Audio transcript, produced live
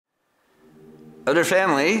Other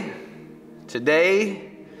family, today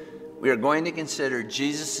we are going to consider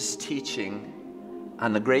Jesus' teaching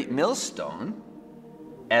on the great millstone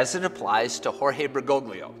as it applies to Jorge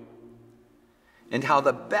Bergoglio, and how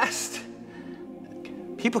the best,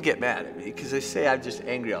 people get mad at me because they say I'm just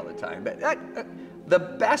angry all the time, but the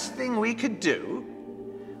best thing we could do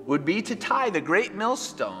would be to tie the great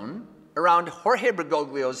millstone around Jorge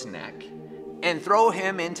Bergoglio's neck and throw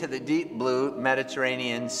him into the deep blue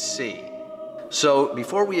Mediterranean Sea. So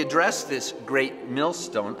before we address this great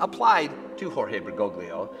millstone applied to Jorge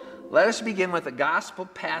Bergoglio, let us begin with a gospel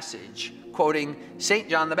passage quoting St.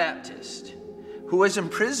 John the Baptist, who was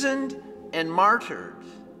imprisoned and martyred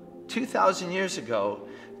 2,000 years ago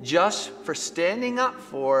just for standing up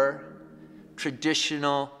for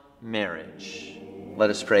traditional marriage. Let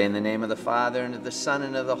us pray in the name of the Father, and of the Son,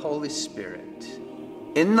 and of the Holy Spirit.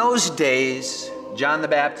 In those days, John the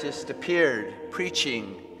Baptist appeared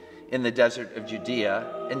preaching in the desert of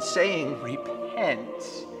Judea and saying, "Repent,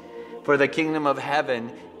 for the kingdom of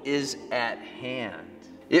heaven is at hand."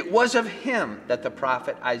 It was of him that the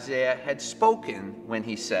prophet Isaiah had spoken when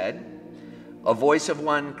he said, "A voice of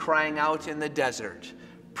one crying out in the desert,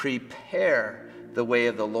 prepare the way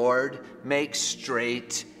of the Lord, make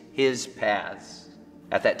straight his paths."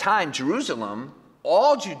 At that time, Jerusalem,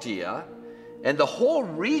 all Judea, and the whole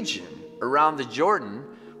region around the Jordan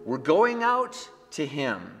were going out to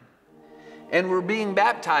him and were being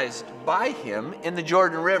baptized by him in the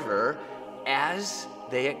Jordan River as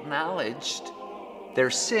they acknowledged their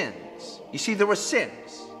sins. You see, there were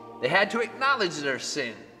sins. They had to acknowledge their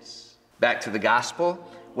sins. Back to the gospel,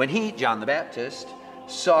 when he, John the Baptist,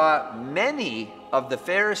 saw many of the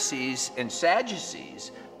Pharisees and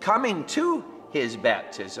Sadducees coming to his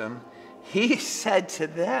baptism, he said to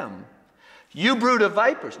them, "You brood of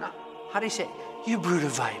vipers." Now, how did he say it? You brood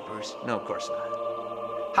of vipers. No, of course not.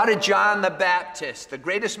 How did John the Baptist, the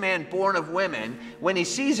greatest man born of women, when he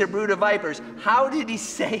sees a brood of vipers, how did he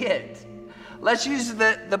say it? Let's use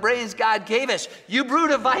the brains God gave us. You brood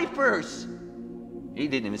of vipers. He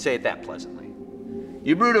didn't even say it that pleasantly.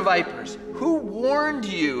 You brood of vipers, who warned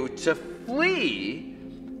you to flee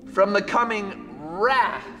from the coming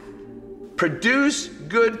wrath? Produce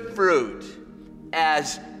good fruit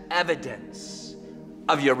as evidence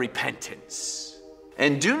of your repentance.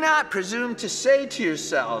 And do not presume to say to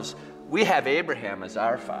yourselves, "We have Abraham as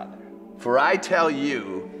our father." For I tell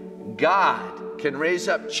you, God can raise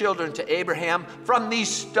up children to Abraham from these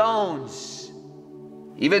stones.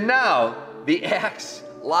 Even now, the axe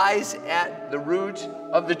lies at the root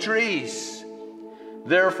of the trees.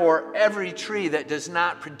 Therefore, every tree that does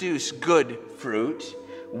not produce good fruit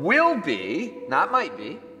will be, not might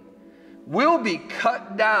be, will be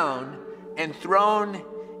cut down and thrown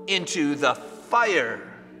into the fire.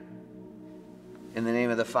 In the name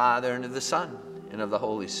of the Father, and of the Son, and of the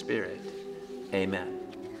Holy Spirit. Amen.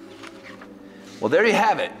 Well, there you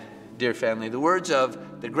have it, dear family, the words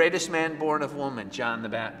of the greatest man born of woman, John the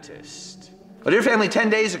Baptist. Well, dear family, 10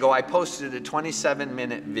 days ago, I posted a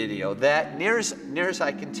 27-minute video that, near as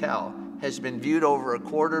I can tell, has been viewed over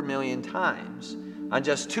 250,000 times on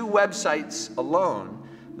just 2 websites alone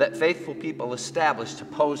that faithful people established to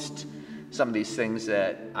post some of these things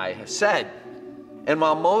that I have said. And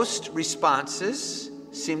while most responses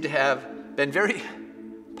seem to have been very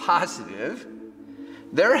positive,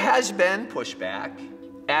 there has been pushback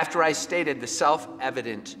after I stated the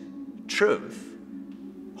self-evident truth.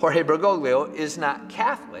 Jorge Bergoglio is not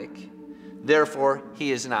Catholic, therefore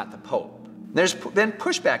he is not the Pope. There's been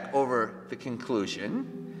pushback over the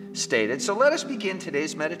conclusion stated, so let us begin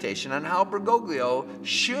today's meditation on how Bergoglio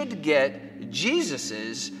should get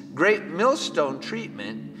Jesus's great millstone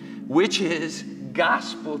treatment, which is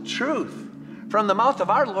gospel truth from the mouth of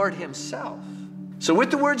our Lord himself. So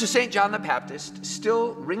with the words of St. John the Baptist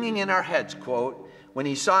still ringing in our heads, quote, when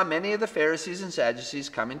he saw many of the Pharisees and Sadducees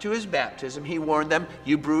coming to his baptism, he warned them,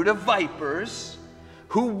 "You brood of vipers,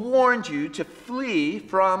 who warned you to flee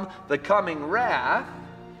from the coming wrath,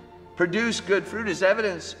 produce good fruit as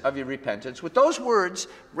evidence of your repentance." With those words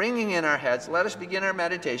ringing in our heads, let us begin our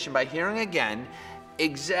meditation by hearing again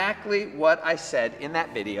exactly what I said in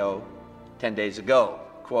that video 10 days ago.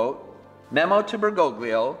 Quote, "Memo to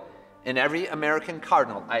Bergoglio and every American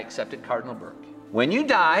cardinal," I accepted Cardinal Burke, "when you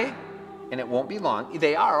die, and it won't be long,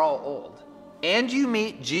 they are all old, and you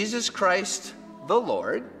meet Jesus Christ the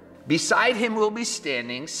Lord, beside him will be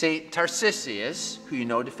standing St. Tarcisius, who you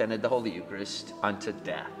know defended the Holy Eucharist unto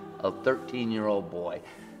death, a 13-year-old boy,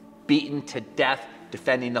 beaten to death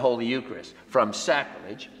defending the Holy Eucharist from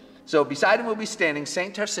sacrilege. So beside him will be standing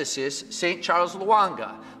St. Tarcisius, St. Charles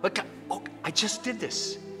Luanga." Look, oh, I just did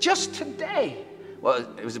this, just today. Well,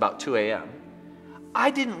 it was about 2 a.m.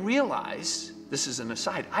 I didn't realize, this is an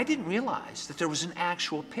aside, I didn't realize that there was an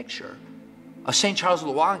actual picture of St. Charles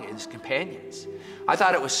Lwanga and his companions. I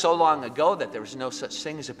thought it was so long ago that there was no such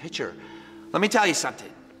thing as a picture. Let me tell you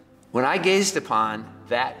something. When I gazed upon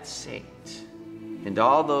that saint and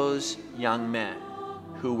all those young men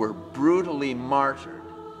who were brutally martyred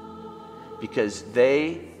because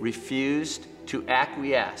they refused to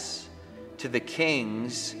acquiesce to the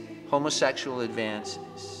king's homosexual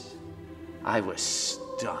advances, I was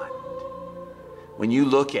stunned. When you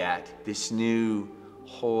look at this new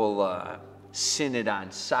whole synod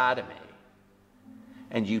on sodomy,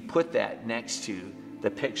 and you put that next to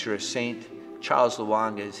the picture of St. Charles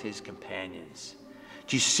Lwanga as his companions,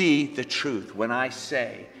 do you see the truth when I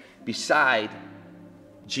say beside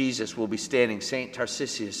Jesus will be standing St.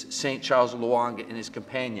 Tarcisius, St. Charles Lwanga and his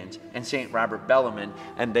companions, and St. Robert Bellarmine,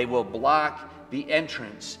 and they will block the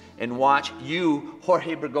entrance and watch you,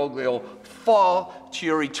 Jorge Bergoglio, fall to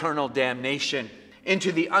your eternal damnation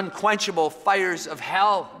into the unquenchable fires of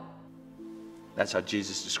hell. That's how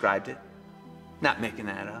Jesus described it. Not making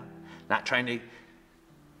that up. Not trying to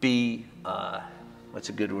be, what's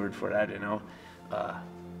a good word for it? I don't know.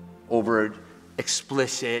 Over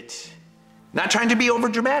explicit. Not trying to be over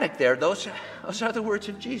dramatic there. Those are the words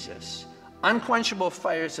of Jesus. Unquenchable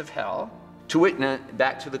fires of hell. To which,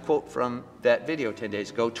 back to the quote from that video 10 days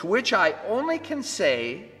ago, to which I only can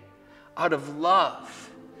say, out of love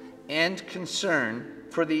and concern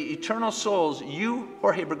for the eternal souls you,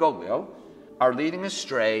 Jorge Bergoglio, are leading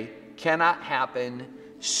astray, cannot happen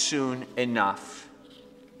soon enough.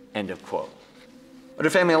 End of quote.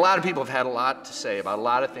 But family, a lot of people have had a lot to say about a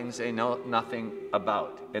lot of things they know nothing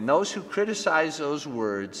about. And those who criticize those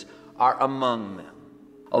words are among them.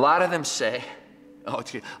 A lot of them say,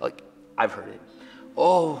 like I've heard it,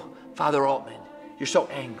 oh, Father Altman, you're so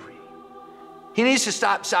angry. He needs to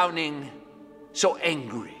stop sounding so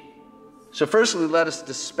angry. So firstly, let us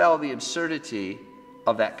dispel the absurdity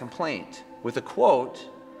of that complaint with a quote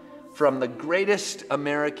from the greatest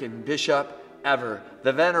American bishop ever,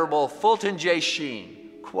 the Venerable Fulton J. Sheen.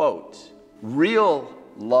 Quote, real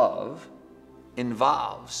love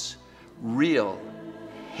involves real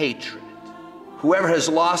hatred. Whoever has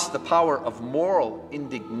lost the power of moral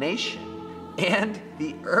indignation and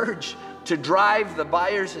the urge to drive the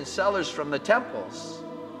buyers and sellers from the temples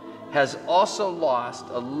has also lost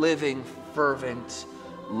a living, fervent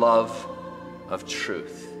love of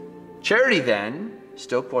truth. Charity then,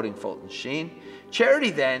 still quoting Fulton Sheen, charity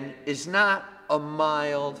then is not a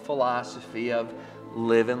mild philosophy of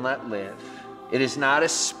live and let live. It is not a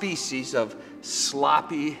species of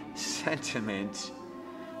sloppy sentiment.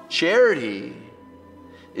 Charity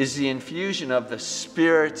is the infusion of the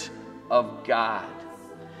Spirit of God,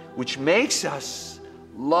 which makes us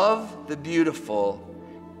love the beautiful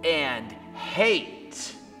and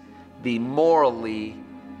hate the morally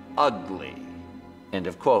ugly. End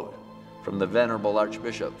of quote from the Venerable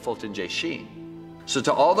Archbishop Fulton J. Sheen. So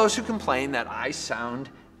to all those who complain that I sound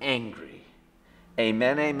angry,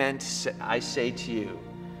 amen, amen, I say to you,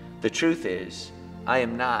 the truth is, I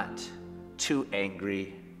am not too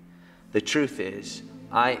angry. The truth is,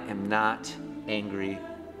 I am not angry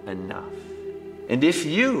enough. And if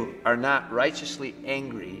you are not righteously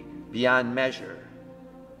angry beyond measure,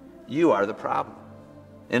 you are the problem.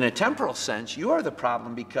 In a temporal sense, you are the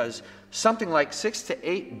problem because something like $6 to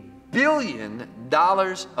 $8 billion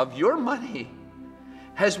of your money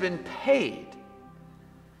has been paid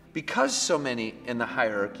because so many in the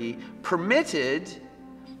hierarchy permitted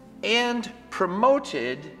and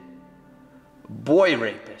promoted boy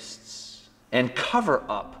rapists and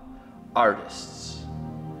cover-up artists,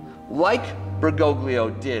 like Bergoglio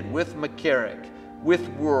did with McCarrick, with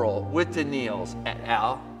Wuerl, with Daniels et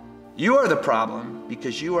al. You are the problem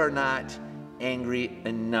because you are not angry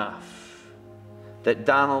enough that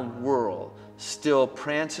Donald Wuerl still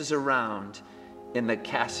prances around in the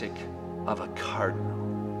cassock of a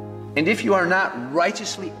cardinal. And if you are not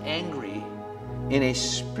righteously angry in a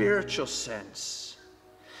spiritual sense,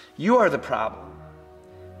 you are the problem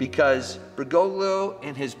because Bergoglio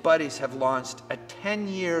and his buddies have launched a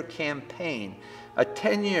 10-year campaign, a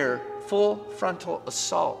 10-year full frontal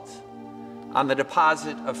assault on the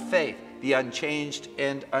deposit of faith, the unchanged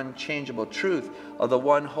and unchangeable truth of the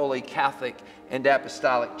one holy Catholic and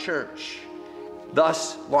Apostolic Church,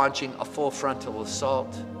 thus launching a full frontal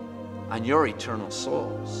assault on your eternal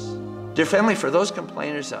souls. Dear family, for those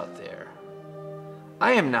complainers out there,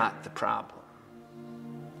 I am not the problem.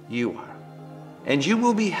 You are. And you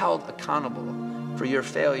will be held accountable for your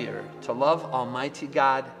failure to love Almighty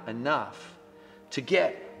God enough to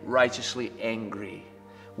get righteously angry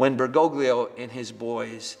when Bergoglio and his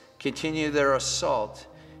boys continue their assault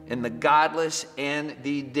in the godless and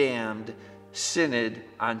the damned synod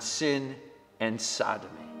on sin and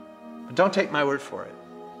sodomy. But don't take my word for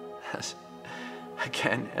it.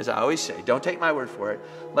 Again, as I always say, don't take my word for it.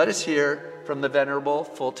 Let us hear from the Venerable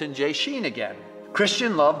Fulton J. Sheen again.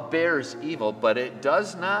 Christian love bears evil, but it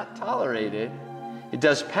does not tolerate it. It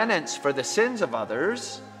does penance for the sins of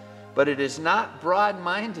others, but it is not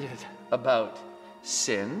broad-minded about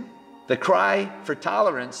sin. The cry for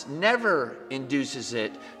tolerance never induces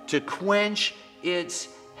it to quench its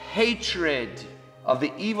hatred of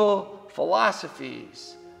the evil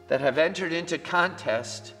philosophies that have entered into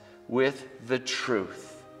contest with the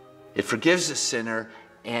truth. It forgives the sinner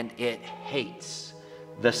and it hates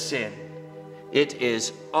the sin. It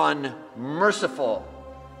is unmerciful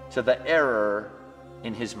to the error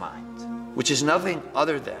in his mind, which is nothing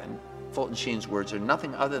other than, Fulton Sheen's words are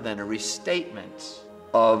nothing other than a restatement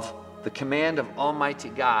of the command of Almighty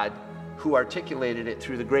God, who articulated it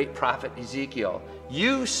through the great prophet Ezekiel.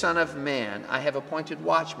 You, son of man, I have appointed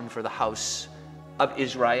watchmen for the house of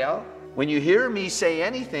Israel. When you hear me say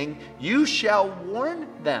anything, you shall warn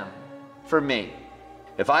them for me.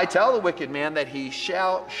 If I tell the wicked man that he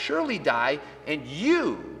shall surely die, and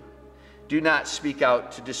you do not speak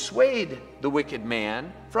out to dissuade the wicked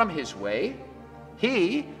man from his way,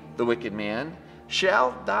 he, the wicked man,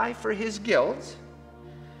 shall die for his guilt,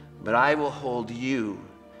 but I will hold you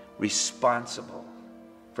responsible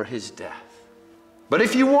for his death. But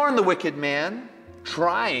if you warn the wicked man,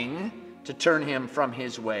 trying to turn him from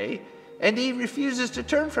his way, and he refuses to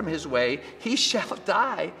turn from his way, he shall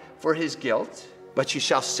die for his guilt, but you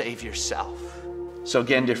shall save yourself. So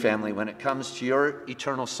again, dear family, when it comes to your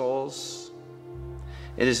eternal souls,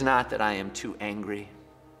 it is not that I am too angry.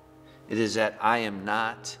 It is that I am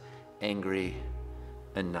not angry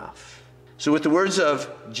enough. So with the words of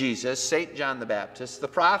Jesus, St. John the Baptist, the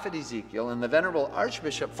prophet Ezekiel, and the Venerable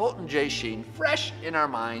Archbishop Fulton J. Sheen fresh in our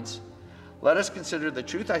minds, let us consider the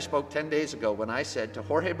truth I spoke 10 days ago when I said to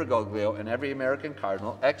Jorge Bergoglio and every American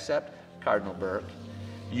cardinal, except Cardinal Burke,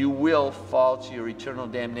 you will fall to your eternal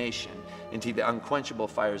damnation into the unquenchable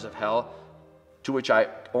fires of hell, to which I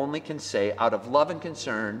only can say, out of love and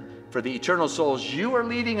concern for the eternal souls you are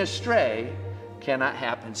leading astray, cannot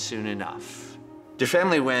happen soon enough. Dear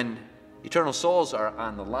family, when eternal souls are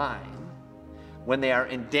on the line, when they are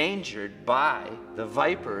endangered by the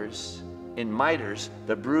vipers and miters,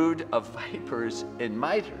 the brood of vipers and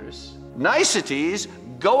miters, niceties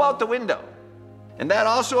go out the window. And that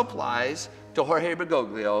also applies to Jorge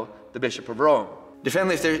Bergoglio, the Bishop of Rome. Dear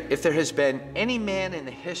family, if there has been any man in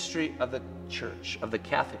the history of the church, of the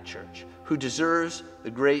Catholic Church, who deserves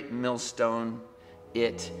the great millstone,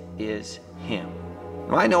 it is him.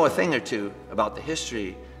 Now, I know a thing or two about the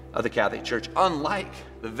history of the Catholic Church, unlike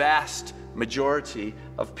the vast majority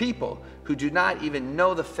of people who do not even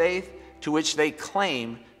know the faith to which they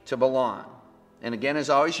claim to belong. And again, as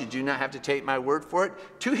always, you do not have to take my word for it.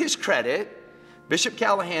 To his credit, Bishop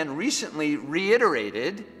Callahan recently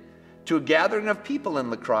reiterated to a gathering of people in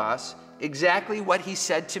La Crosse exactly what he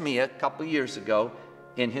said to me a couple years ago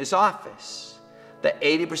in his office, that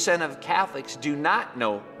 80% of Catholics do not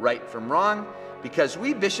know right from wrong because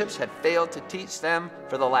we bishops have failed to teach them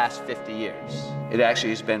for the last 50 years. It actually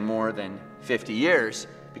has been more than 50 years,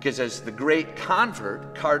 because as the great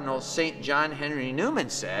convert, Cardinal St. John Henry Newman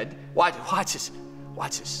said, watch this.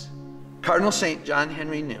 Cardinal St. John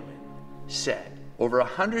Henry Newman said over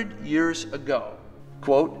 100 years ago,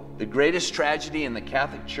 quote, the greatest tragedy in the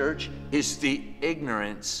Catholic Church is the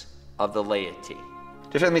ignorance of the laity.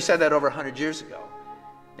 Dear family, said that over 100 years ago.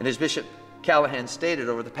 And as Bishop Callahan stated,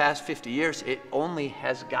 over the past 50 years, it only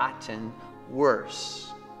has gotten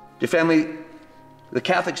worse. Dear family, the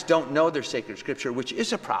Catholics don't know their sacred scripture, which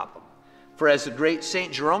is a problem. For as the great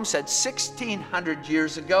St. Jerome said 1,600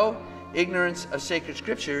 years ago, ignorance of sacred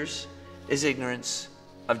scriptures is ignorance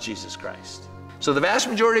of Jesus Christ. So the vast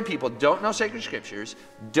majority of people don't know sacred scriptures,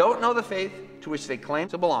 don't know the faith to which they claim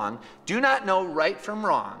to belong, do not know right from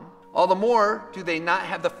wrong. All the more do they not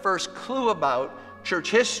have the first clue about church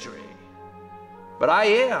history. But I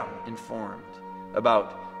am informed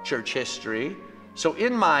about church history. So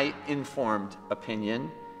in my informed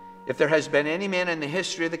opinion, if there has been any man in the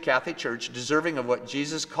history of the Catholic Church deserving of what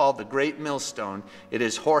Jesus called the great millstone, it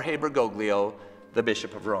is Jorge Bergoglio, the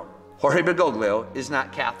Bishop of Rome. Jorge Bergoglio is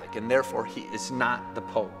not Catholic, and therefore he is not the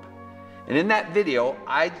Pope. And in that video,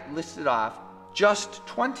 I listed off just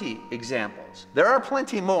 20 examples. There are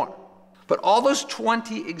plenty more, but all those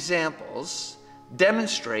 20 examples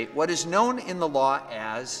demonstrate what is known in the law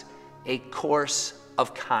as a course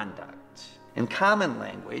of conduct. In common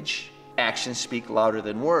language, Actions speak louder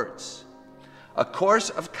than words. A course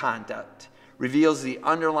of conduct reveals the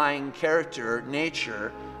underlying character,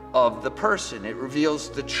 nature of the person. It reveals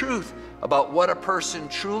the truth about what a person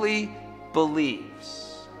truly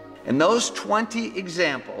believes. And those 20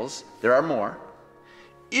 examples, there are more,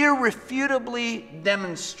 irrefutably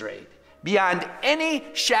demonstrate beyond any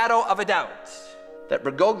shadow of a doubt that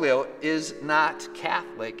Bergoglio is not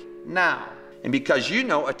Catholic now. And because you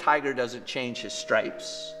know a tiger doesn't change his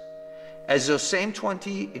stripes, as those same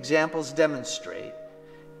 20 examples demonstrate,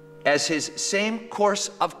 as his same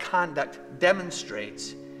course of conduct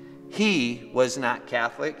demonstrates, he was not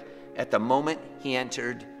Catholic at the moment he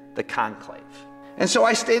entered the conclave. And so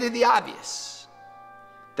I stated the obvious,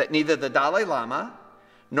 that neither the Dalai Lama,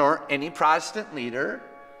 nor any Protestant leader,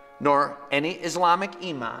 nor any Islamic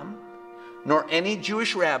imam, nor any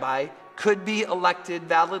Jewish rabbi could be elected,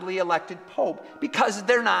 validly elected Pope, because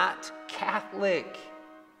they're not Catholic.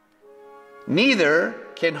 Neither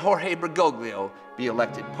can Jorge Bergoglio be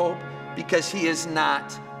elected Pope because he is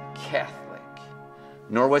not Catholic.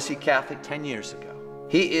 Nor was he Catholic 10 years ago.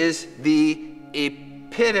 He is the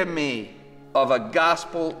epitome of a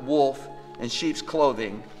gospel wolf in sheep's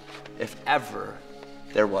clothing, if ever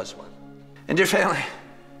there was one. And dear family,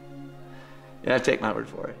 you gotta take my word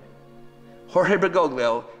for it. Jorge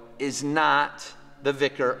Bergoglio is not the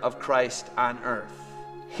vicar of Christ on earth.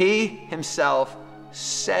 He himself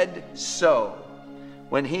said so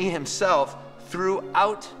when he himself threw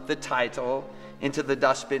out the title into the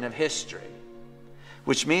dustbin of history.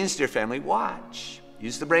 Which means, dear family, watch.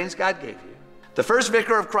 Use the brains God gave you. The first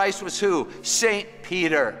vicar of Christ was who? St.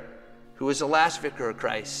 Peter, who was the last vicar of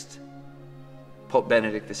Christ, Pope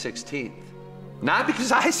Benedict XVI. Not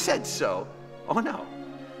because I said so. Oh no.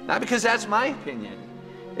 Not because that's my opinion.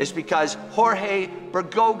 It's because Jorge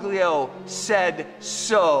Bergoglio said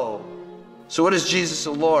so. So what does Jesus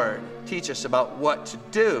the Lord teach us about what to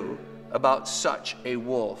do about such a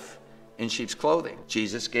wolf in sheep's clothing?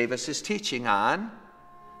 Jesus gave us his teaching on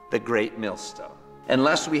the great millstone.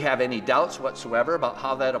 Unless we have any doubts whatsoever about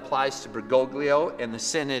how that applies to Bergoglio and the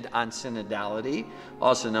Synod on Synodality,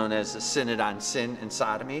 also known as the Synod on Sin and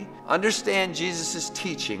Sodomy, understand Jesus'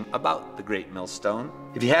 teaching about the great millstone.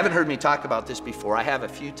 If you haven't heard me talk about this before, I have a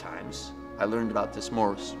few times. I learned about this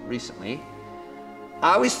more recently.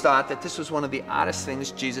 I always thought that this was one of the oddest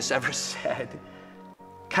things Jesus ever said,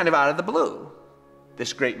 kind of out of the blue,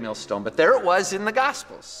 this great millstone. But there it was in the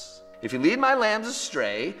Gospels. If you lead my lambs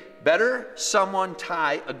astray, better someone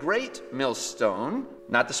tie a great millstone,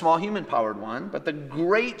 not the small human-powered one, but the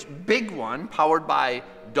great big one powered by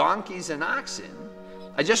donkeys and oxen.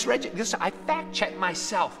 I just read this, I fact-checked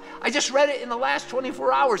myself. I just read it in the last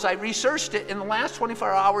 24 hours. I researched it in the last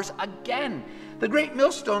 24 hours again. The great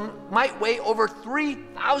millstone might weigh over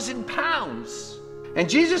 3,000 pounds. And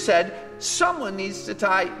Jesus said, someone needs to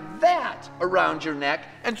tie that around your neck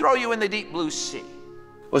and throw you in the deep blue sea.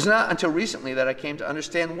 It was not until recently that I came to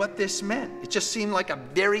understand what this meant. It just seemed like a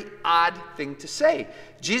very odd thing to say.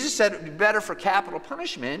 Jesus said it would be better for capital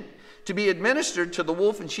punishment to be administered to the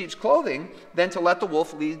wolf in sheep's clothing than to let the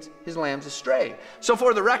wolf lead his lambs astray. So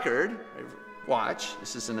for the record, watch,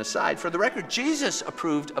 this is an aside, for the record, Jesus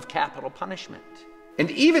approved of capital punishment and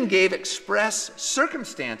even gave express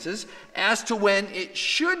circumstances as to when it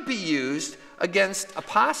should be used against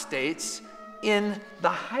apostates in the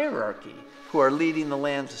hierarchy who are leading the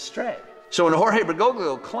lambs astray. So when Jorge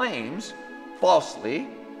Bergoglio claims, falsely,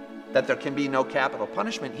 that there can be no capital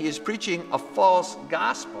punishment, he is preaching a false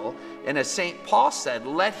gospel, and as St. Paul said,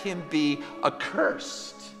 let him be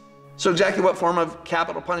accursed. So exactly what form of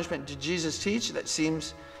capital punishment did Jesus teach? That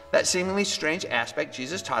seemingly strange aspect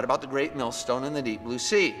Jesus taught about the great millstone in the deep blue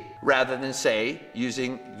sea, rather than, say,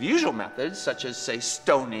 using the usual methods, such as, say,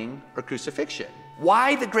 stoning or crucifixion.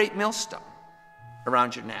 Why the great millstone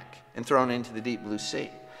around your neck and thrown into the deep blue sea?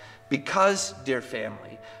 Because, dear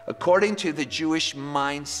family, according to the Jewish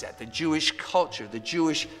mindset, the Jewish culture, the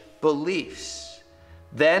Jewish beliefs,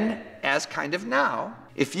 then, as kind of now,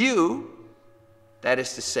 if you, that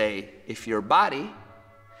is to say, if your body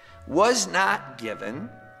was not given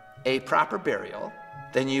a proper burial,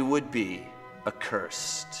 then you would be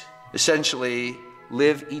accursed. Essentially,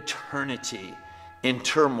 live eternity in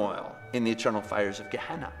turmoil in the eternal fires of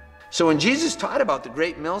Gehenna. So when Jesus taught about the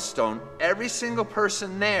great millstone, every single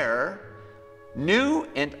person there knew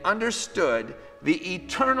and understood the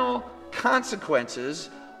eternal consequences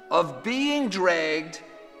of being dragged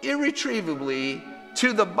irretrievably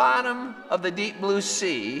to the bottom of the deep blue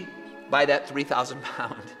sea by that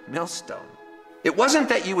 3,000-pound millstone. It wasn't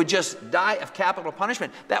that you would just die of capital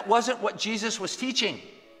punishment. That wasn't what Jesus was teaching.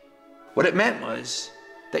 What it meant was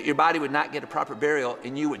that your body would not get a proper burial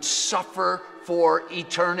and you would suffer for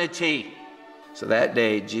eternity. So that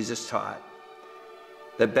day, Jesus taught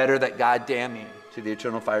that better that God damn you to the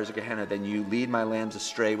eternal fires of Gehenna than you lead my lambs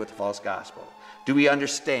astray with the false gospel. Do we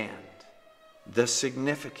understand the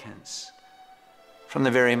significance from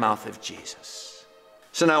the very mouth of Jesus?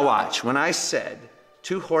 So now watch. When I said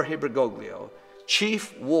to Jorge Bergoglio,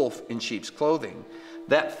 chief wolf in sheep's clothing,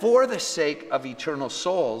 that for the sake of eternal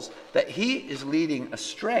souls, that he is leading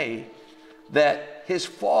astray, that his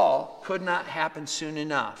fall could not happen soon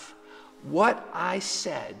enough. What I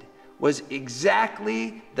said was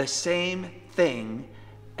exactly the same thing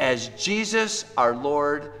as Jesus our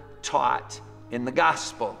Lord taught in the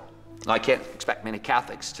gospel. I can't expect many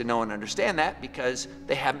Catholics to know and understand that because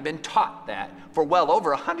they haven't been taught that for well over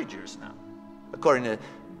 100 years now, according to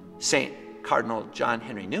St. Cardinal John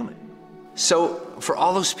Henry Newman. So for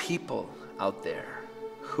all those people out there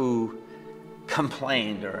who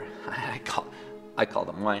complained, or I call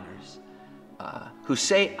them whiners, who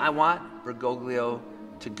say, I want Bergoglio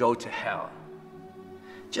to go to hell,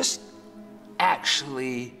 just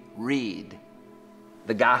actually read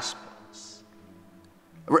the Gospels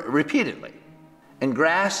repeatedly and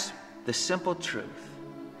grasp the simple truth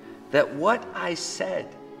that what I said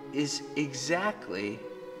is exactly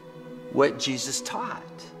what Jesus taught.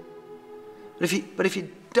 But if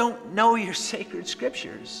you don't know your sacred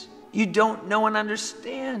scriptures, you don't know and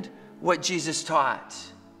understand what Jesus taught.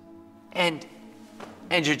 And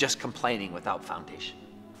you're just complaining without foundation.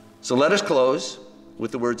 So let us close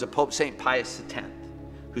with the words of Pope St. Pius X,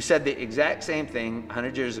 who said the exact same thing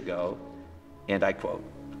 100 years ago, and I quote,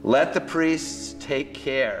 "Let the priests take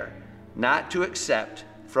care not to accept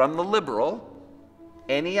from the liberal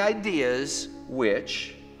any ideas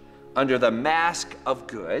which, under the mask of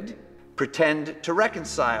good, pretend to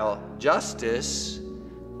reconcile justice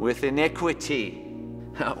with iniquity."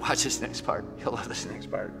 Watch this next part. You'll love this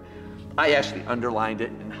next part. I actually underlined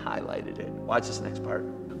it and highlighted it. Watch this next part.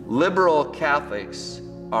 Liberal Catholics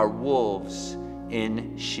are wolves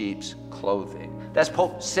in sheep's clothing. That's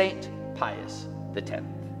Pope St. Pius X,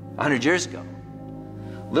 100 years ago.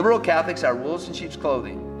 Liberal Catholics are wolves in sheep's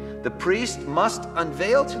clothing. The priest must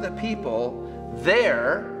unveil to the people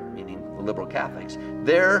their, meaning the liberal Catholics,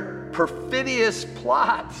 their perfidious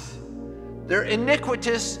plots, their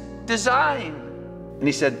iniquitous design. And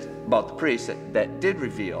he said about the priests that did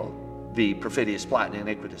reveal the perfidious plot and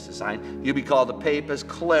iniquitous design, you'll be called a papist,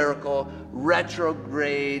 clerical,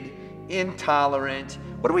 retrograde, intolerant.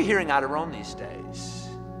 What are we hearing out of Rome these days?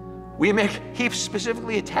 He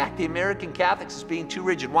specifically attacked the American Catholics as being too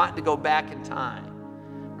rigid, wanting to go back in time,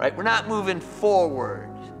 right? We're not moving forward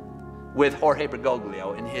with Jorge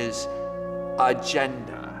Bergoglio and his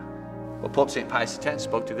agenda. Well, Pope St. Pius X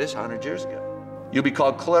spoke to this 100 years ago. You'll be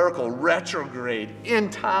called clerical, retrograde,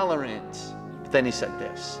 intolerant. But then he said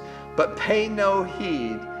this, but pay no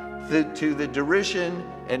heed to the derision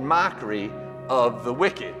and mockery of the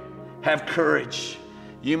wicked. Have courage.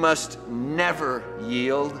 You must never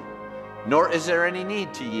yield, nor is there any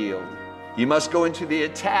need to yield. You must go into the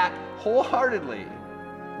attack wholeheartedly,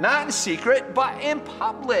 not in secret, but in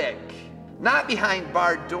public, not behind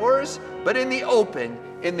barred doors, but in the open,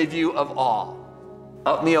 in the view of all.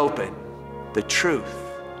 Out in the open. The truth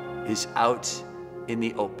is out in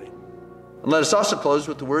the open. And let us also close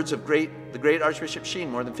with the words of the great Archbishop Sheen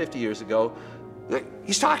more than 50 years ago.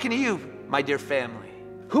 He's talking to you, my dear family.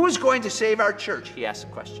 Who is going to save our church? He asked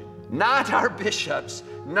the question. Not our bishops,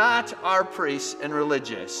 not our priests and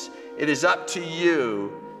religious. It is up to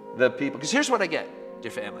you, the people. Because here's what I get, dear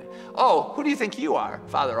family. Oh, who do you think you are,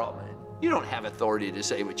 Father Altman? You don't have authority to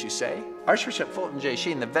say what you say. Archbishop Fulton J.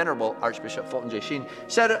 Sheen, the venerable Archbishop Fulton J. Sheen,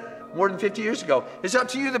 said it more than 50 years ago. It's up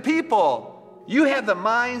to you, the people. You have the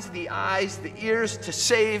minds, the eyes, the ears to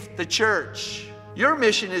save the church. Your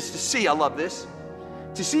mission is to see, I love this,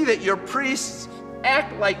 to see that your priests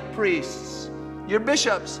act like priests, your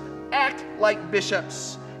bishops act like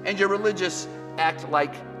bishops, and your religious act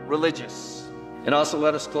like religious. And also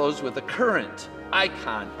let us close with a current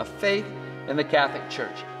icon of faith in the Catholic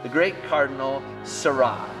Church, the great Cardinal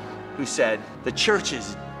Sarah, who said, the church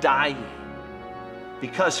is dying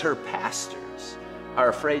because her pastors are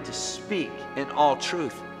afraid to speak in all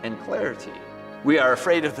truth and clarity. We are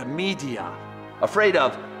afraid of the media, afraid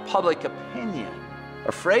of public opinion,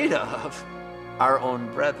 afraid of our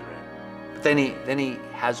own brethren. But then he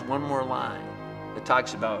has one more line that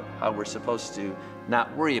talks about how we're supposed to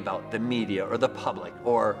not worry about the media or the public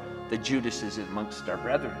or the Judases amongst our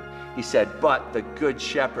brethren. He said, but the good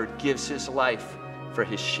shepherd gives his life for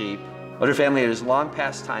his sheep. Well, dear family, it is long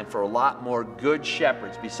past time for a lot more good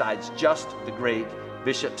shepherds besides just the great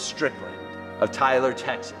Bishop Strickland of Tyler,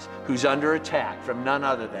 Texas, who's under attack from none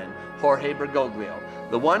other than Jorge Bergoglio.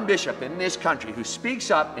 The one bishop in this country who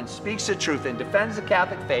speaks up and speaks the truth and defends the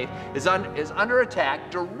Catholic faith is under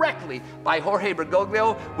attack directly by Jorge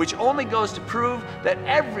Bergoglio, which only goes to prove that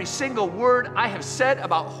every single word I have said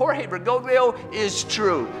about Jorge Bergoglio is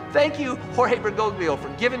true. Thank you, Jorge Bergoglio, for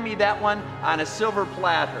giving me that one on a silver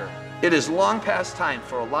platter. It is long past time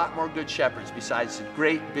for a lot more good shepherds besides the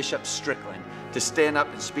great Bishop Strickland to stand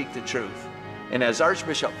up and speak the truth. And as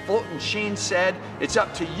Archbishop Fulton Sheen said, it's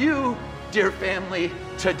up to you, dear family,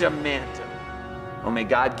 to demand him. Oh, may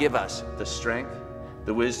God give us the strength,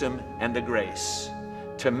 the wisdom, and the grace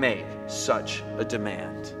to make such a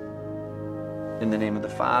demand. In the name of the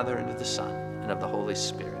Father, and of the Son, and of the Holy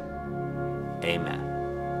Spirit. Amen.